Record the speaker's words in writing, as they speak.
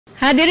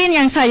Hadirin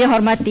yang saya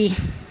hormati,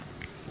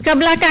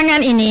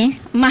 kebelakangan ini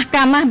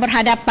Mahkamah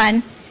berhadapan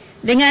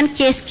dengan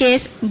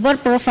kes-kes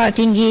berprofil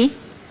tinggi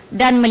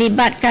dan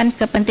melibatkan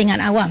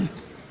kepentingan awam.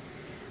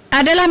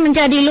 Adalah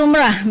menjadi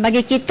lumrah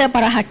bagi kita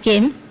para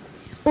hakim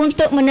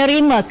untuk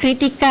menerima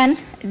kritikan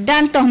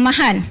dan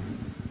tohmahan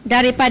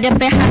daripada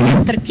pihak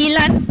yang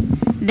terkilan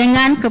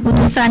dengan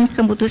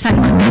keputusan-keputusan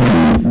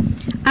mahkamah.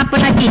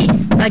 Apalagi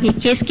bagi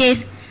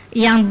kes-kes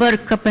yang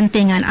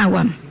berkepentingan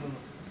awam.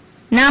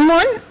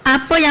 Namun,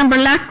 apa yang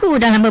berlaku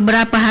dalam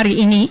beberapa hari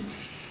ini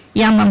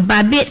yang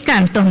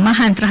membabitkan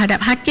tohmahan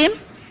terhadap hakim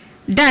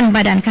dan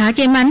badan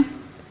kehakiman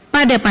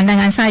pada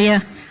pandangan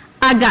saya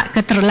agak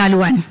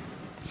keterlaluan.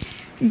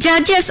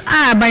 Judges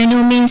are by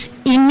no means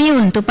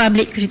immune to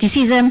public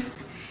criticism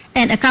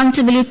and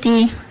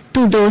accountability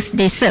to those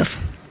they serve.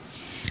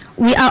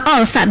 We are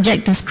all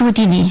subject to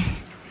scrutiny.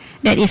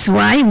 That is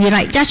why we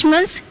write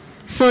judgments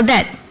so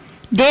that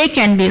they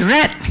can be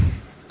read,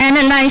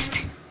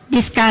 analyzed,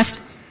 discussed,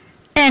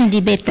 and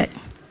debated.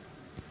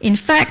 In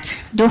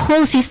fact, the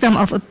whole system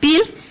of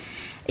appeal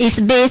is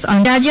based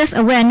on judges'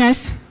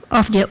 awareness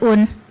of their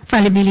own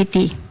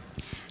fallibility.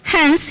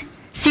 Hence,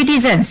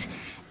 citizens,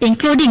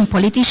 including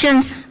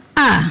politicians,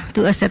 are,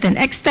 to a certain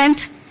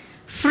extent,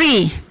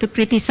 free to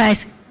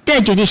criticize the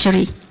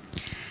judiciary.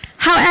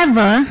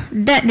 However,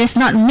 that does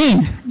not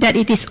mean that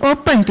it is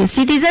open to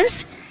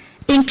citizens,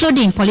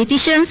 including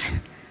politicians,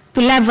 to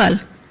level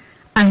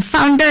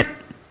unfounded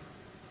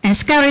and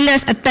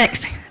scurrilous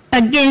attacks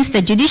against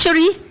the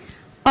judiciary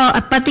or a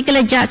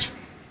particular judge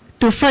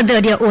to further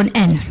their own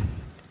end.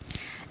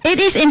 It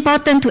is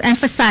important to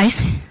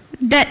emphasize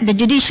that the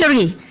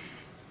judiciary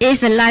is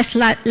the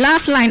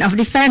last line of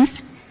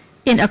defense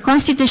in a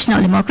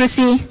constitutional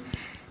democracy,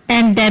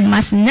 and there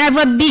must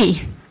never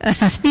be a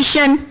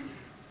suspicion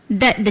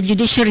that the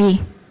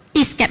judiciary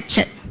is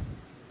captured.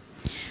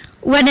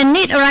 When a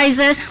need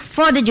arises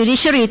for the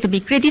judiciary to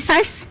be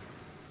criticized,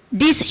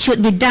 this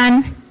should be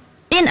done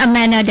in a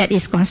manner that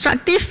is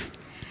constructive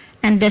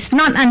and does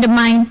not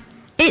undermine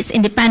its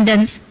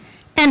independence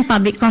and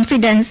public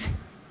confidence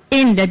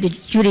in the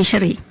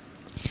judiciary.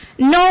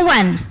 No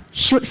one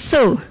should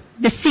sow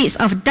the seeds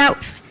of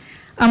doubts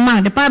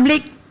among the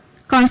public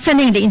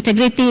concerning the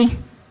integrity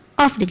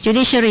of the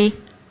judiciary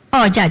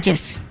or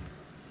judges.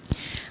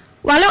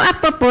 Walau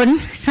apapun,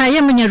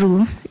 saya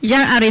menyeru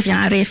yang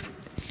arif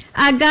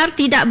agar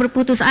tidak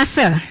berputus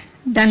asa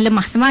dan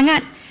lemah semangat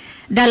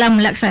dalam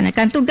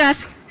melaksanakan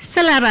tugas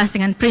selaras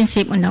dengan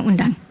prinsip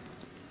undang-undang.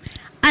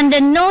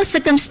 Under no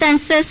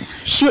circumstances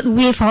should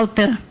we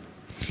falter.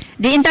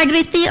 The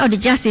integrity of the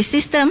justice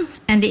system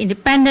and the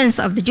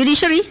independence of the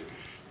judiciary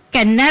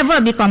can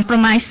never be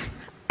compromised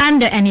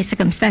under any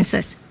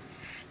circumstances.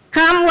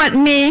 Come what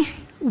may,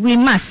 we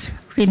must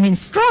remain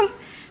strong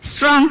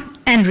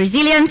and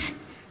resilient,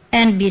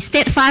 and be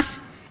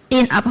steadfast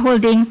in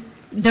upholding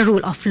the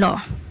rule of law.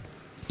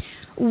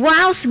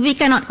 Whilst we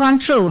cannot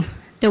control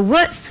the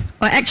words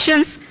or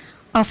actions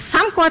of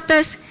some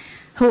quarters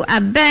who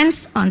are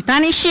bent on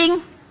tarnishing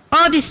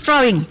or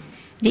destroying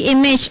the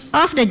image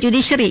of the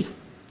judiciary,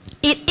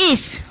 it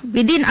is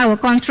within our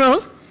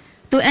control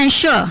to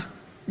ensure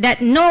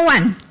that no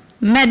one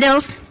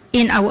meddles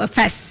in our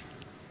affairs.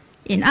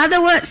 In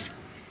other words,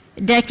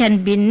 there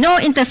can be no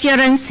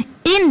interference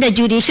in the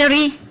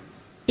judiciary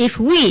if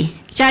we,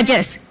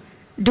 judges,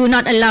 do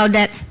not allow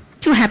that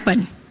to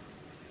happen.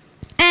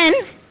 And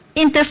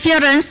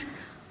interference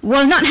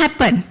will not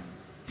happen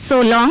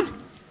so long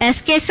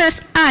as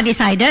cases are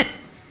decided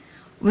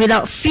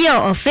without fear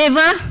or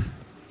favor,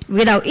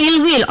 without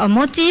ill will or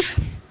motive,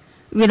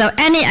 without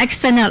any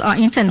external or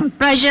internal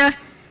pressure,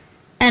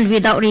 and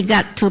without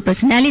regard to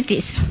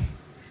personalities.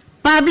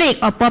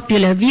 Public or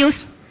popular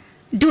views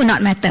do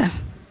not matter.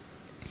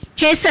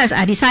 Cases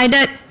are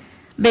decided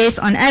based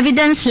on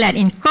evidence led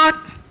in court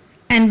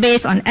and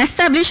based on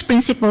established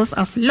principles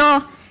of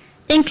law,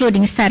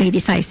 including stare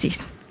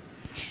decisis.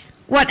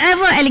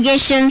 Whatever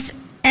allegations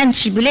and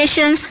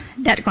tribulations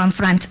that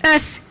confront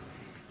us,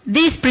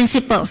 these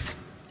principles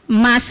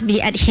must be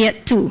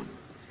adhered to.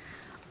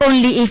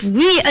 Only if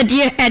we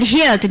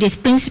adhere to these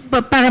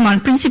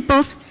paramount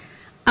principles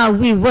are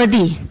we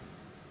worthy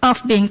of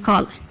being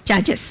called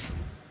judges.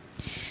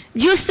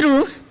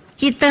 Justru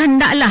kita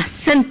hendaklah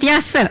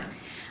sentiasa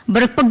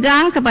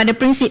berpegang kepada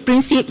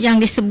prinsip-prinsip yang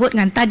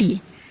disebutkan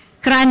tadi,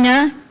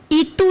 kerana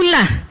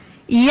itulah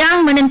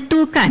yang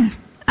menentukan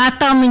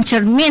atau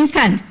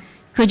mencerminkan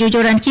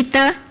kejujuran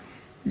kita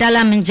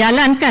dalam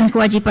menjalankan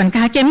kewajipan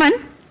kehakiman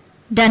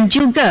dan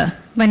juga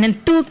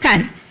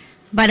menentukan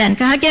badan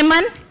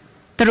kehakiman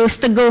terus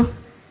teguh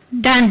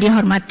dan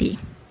dihormati.